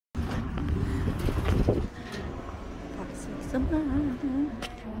sama.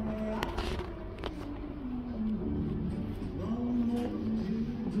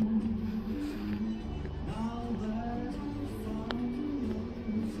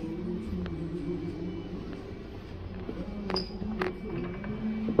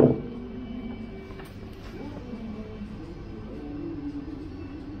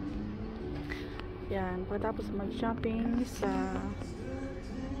 Yan, pagkatapos mag-shopping sa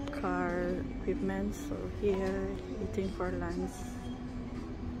car equipment, so here, eating for lunch.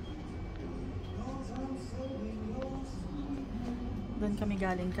 Doon kami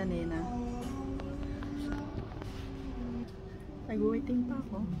galing kanina. Nag-waiting pa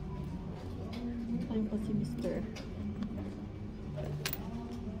ako. Ayun pa si Mr.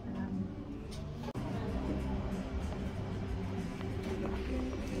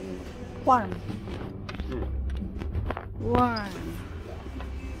 Warm. Warm.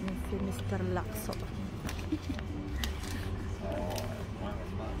 Yan si Mr. Lakso.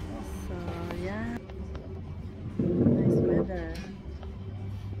 So, yeah. Nice weather.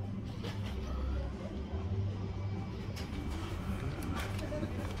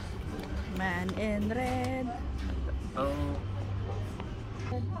 Man in red. Oh.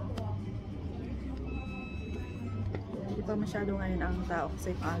 Hindi pa masyado ngayon ang tao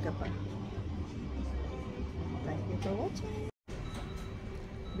kasi maaga pa. Thank you for watching.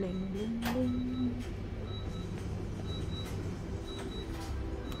 Bling bling bling.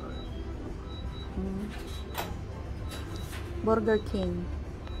 Burger King.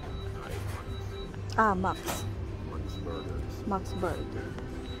 Ah, Max. Max Burger.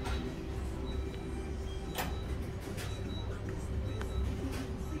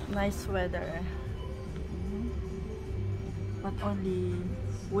 Nice weather. But only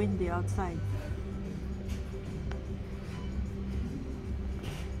windy outside.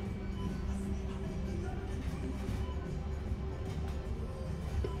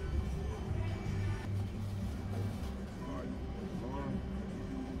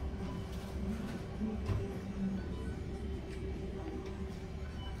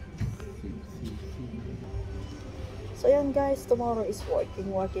 So yan guys, tomorrow is working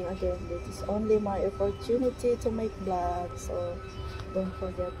again. This is only my opportunity to make vlogs. So don't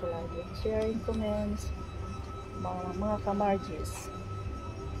forget to like and sharing, comments, mga kamargis.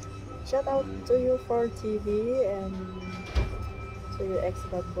 Shout out to you for TV and to your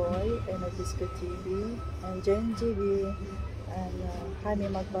ex-bad boy and a Disco TV and Jen GB and Jaime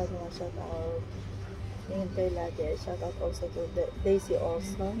Magbanwa. Shout out. Hintay lagi. Shout out also to Daisy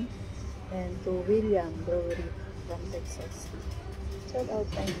Olson and to William Brewery from Texas. Shout out,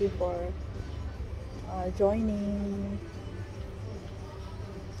 thank you for joining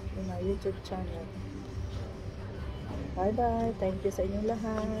in my YouTube channel. Bye bye, thank you sa inyong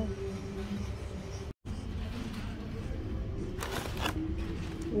lahat.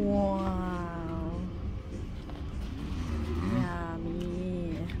 Wow,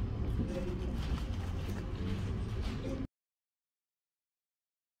 yummy.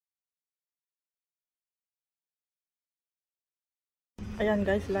 Ayan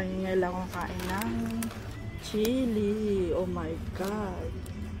guys, ngayon lang akong kain ng chili. Oh my god.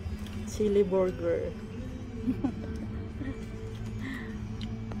 Chili burger.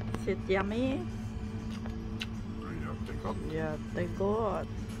 Is it yummy? Jättegott.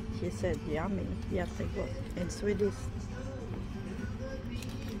 She said yummy. Jättegott. In Swedish.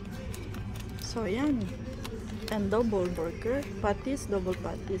 So yan. And double burger. Patties, double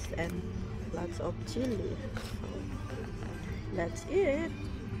patties, and lots of chili. That's it.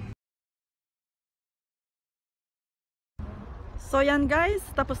 So yan guys,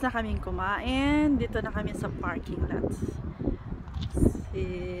 tapos na kaming kumain. Dito na kami sa parking lot.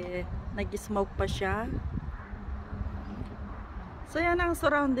 Nag-smoke pa siya. So yan ang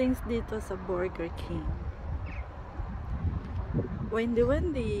surroundings dito sa Burger King.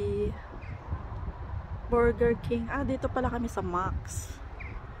 Windy. Burger King. Ah, dito pala kami sa Max.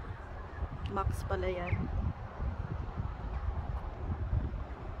 Max pala yan.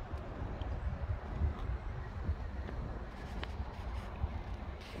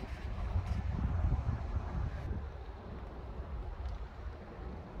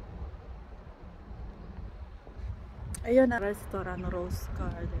 Ayun na restaurant, Rose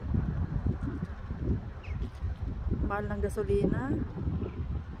Garden. Mahal ng gasolina.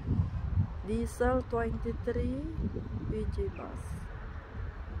 Diesel 23 PG bus.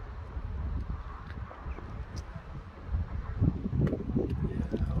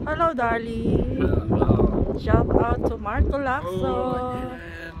 Hello darling. Hello. Shout out to Marco Lacso.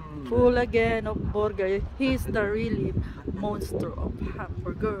 Full again of burger. He's the really monster of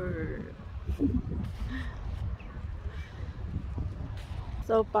hamburger.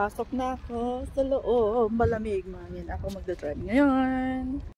 So, pasok na ako sa loob. Malamig, mangin. Ako magdadrive ngayon.